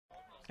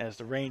As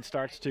the rain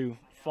starts to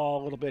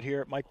fall a little bit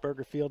here at Mike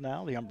Berger Field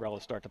now, the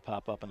umbrellas start to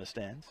pop up in the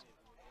stands.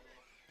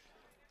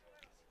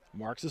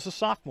 Marks is a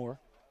sophomore.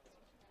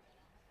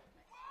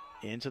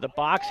 Into the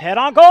box, head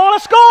on goal, to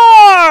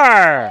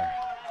score!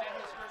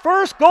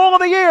 First goal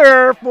of the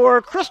year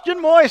for Christian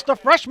Moist, a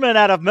freshman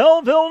out of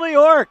Melville, New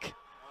York,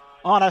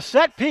 on a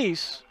set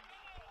piece.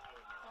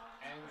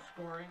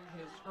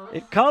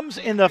 It comes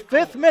in the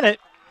 5th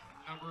minute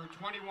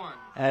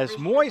as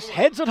Moist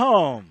heads it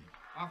home.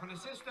 Off an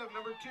assist of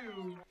number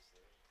 2.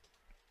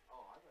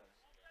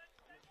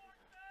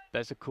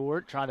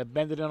 Bezecourt trying to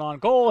bend it in on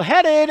goal,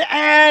 headed,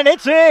 and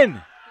it's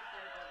in.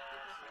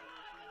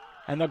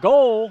 And the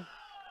goal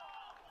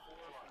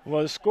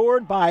was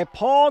scored by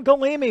Paul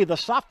Galimi, the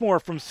sophomore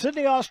from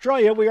Sydney,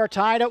 Australia. We are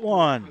tied at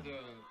 1.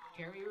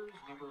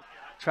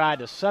 Tried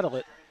to settle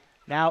it.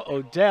 Now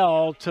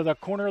Odell to the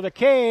corner of the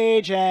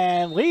cage,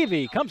 and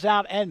Levy comes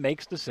out and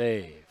makes the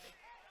save.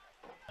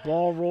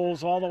 Ball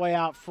rolls all the way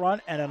out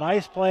front, and a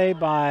nice play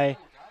by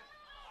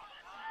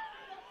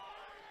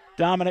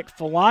Dominic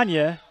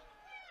Falania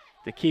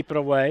to keep it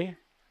away.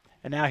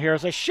 And now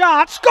here's a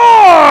shot.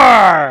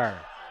 Score!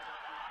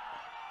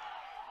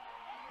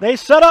 They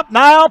set up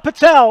Niall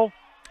Patel,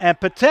 and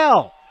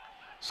Patel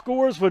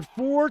scores with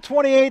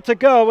 4:28 to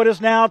go. It is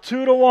now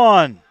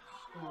 2-1.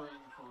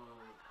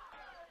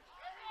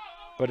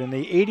 But in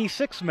the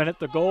 86th minute,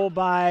 the goal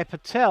by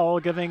Patel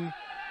giving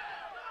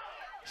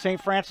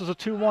St. Francis a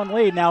 2-1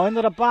 lead. Now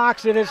into the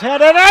box, it is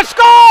headed, and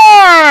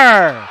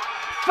score!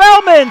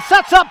 Feldman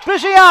sets up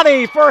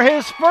Bigiani for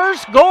his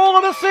first goal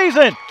of the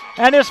season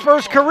and his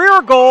first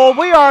career goal.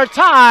 We are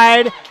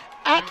tied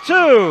at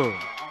 2.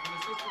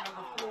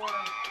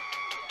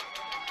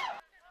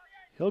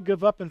 He'll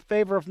give up in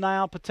favor of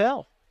Niall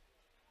Patel.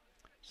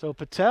 So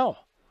Patel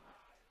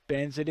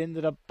bends it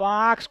into the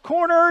box.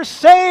 Corner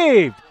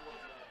saved.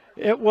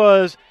 It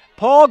was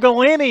Paul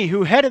Galimi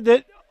who headed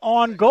it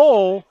on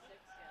goal,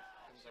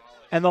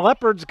 and the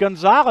Leopards'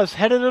 Gonzalez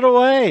headed it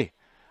away.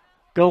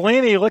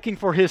 Galimi looking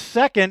for his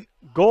second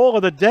goal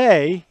of the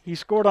day. He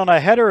scored on a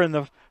header in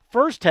the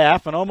first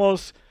half and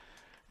almost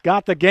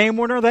got the game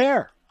winner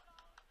there.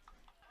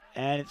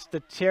 And it's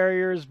the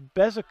Terriers'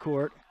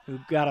 Bezecourt who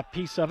got a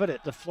piece of it.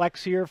 It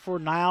deflects here for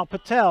Niall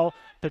Patel.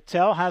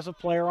 Patel has a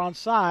player on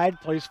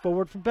side, plays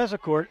forward for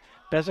Bezecourt.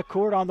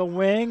 Bezecourt on the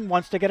wing,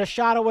 wants to get a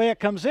shot away. It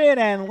comes in,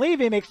 and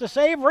Levy makes the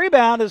save.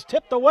 Rebound is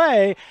tipped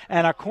away,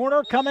 and a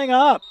corner coming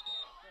up.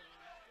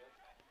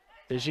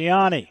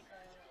 Bigiani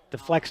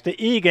deflects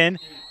to Egan.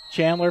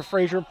 Chandler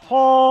Frazier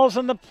pulls,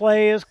 and the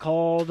play is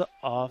called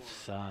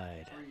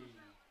offside.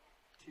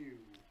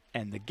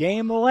 And the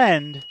game will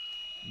end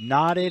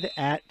knotted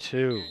at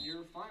 2.